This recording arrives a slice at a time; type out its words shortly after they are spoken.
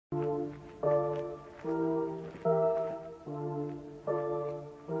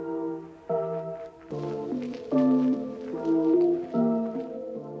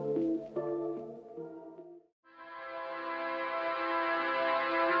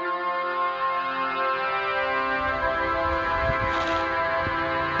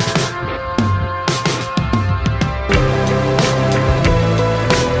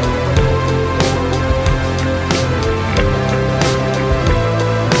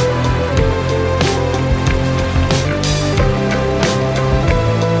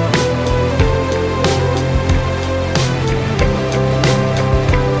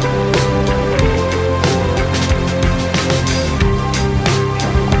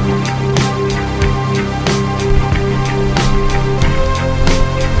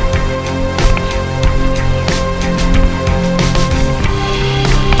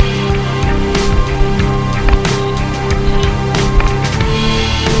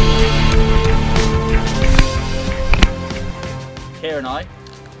and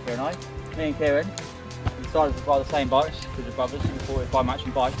I, me and Kieran, we decided to buy the same bikes because we're brothers and we thought we'd buy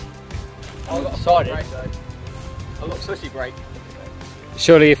matching bikes. And we decided. I've got a sushi brake.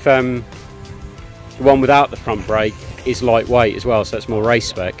 Surely if the one without the front brake is lightweight as well, so it's more race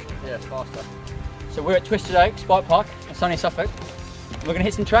spec. Yeah, it's faster. So we're at Twisted Oaks Bike Park in sunny Suffolk. And we're going to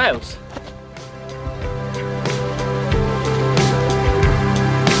hit some trails.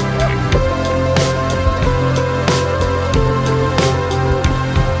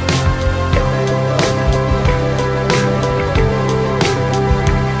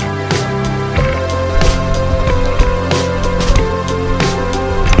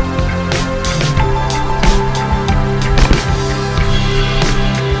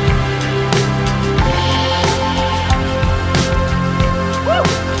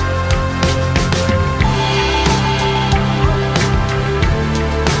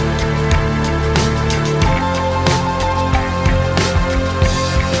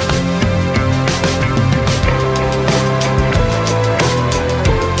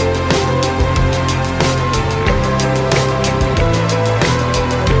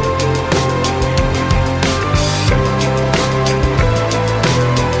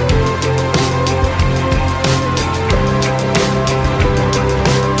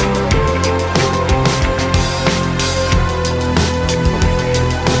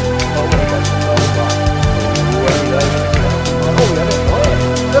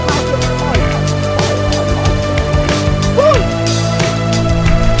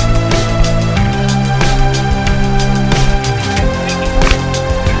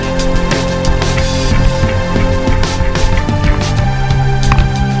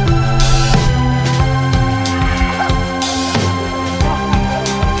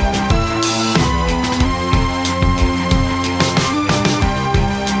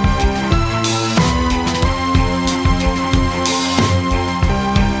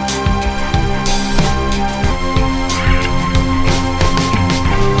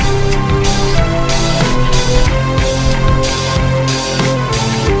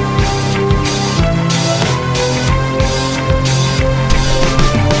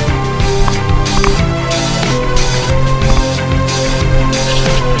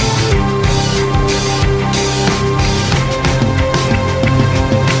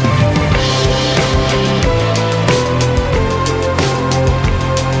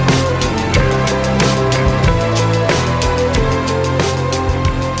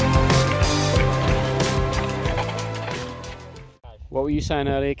 What were you saying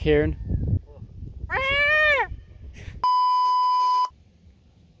earlier, Kieran?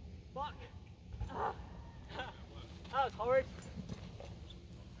 Fuck! That was horrid.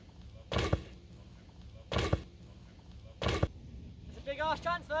 It's a big ass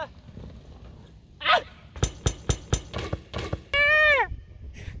transfer.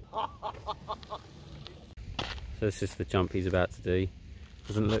 So this is the jump he's about to do.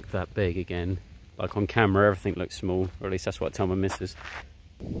 Doesn't look that big again. Like on camera, everything looks small, or at least that's what I tell my missus.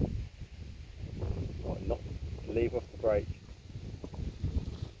 What, not leave off the brake.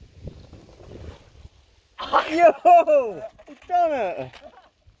 Yo! He's done it!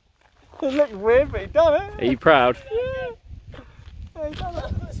 It looks weird, but he's done it! Are you proud? Yeah, he's done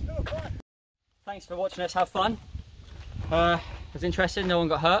it! Thanks for watching us have fun. It was interesting, no one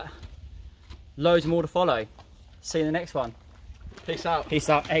got hurt. Loads more to follow. See you in the next one. Peace out. Peace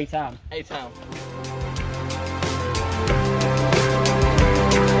out, A-Town. A-Town.